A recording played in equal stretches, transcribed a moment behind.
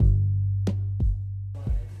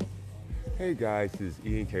Hey guys, this is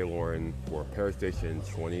Ian K. Lauren for Paris Station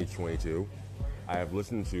 2022. I have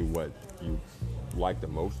listened to what you like the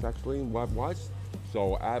most actually, what I've watched.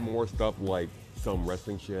 So I have more stuff like some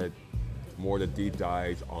wrestling shit, more the deep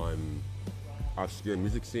dives on obscure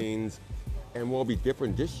music scenes. And what will be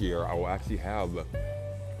different this year, I will actually have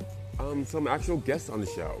some actual guests on the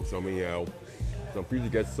show. So some future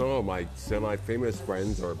guests, some of my semi-famous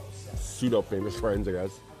friends or pseudo-famous friends, I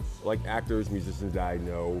guess, like actors, musicians that I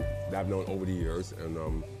know, that I've known over the years. And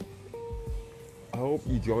I hope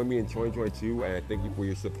you join me in 2022, and I thank you for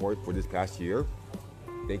your support for this past year.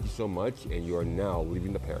 Thank you so much, and you are now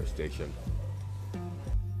leaving the Paris Station.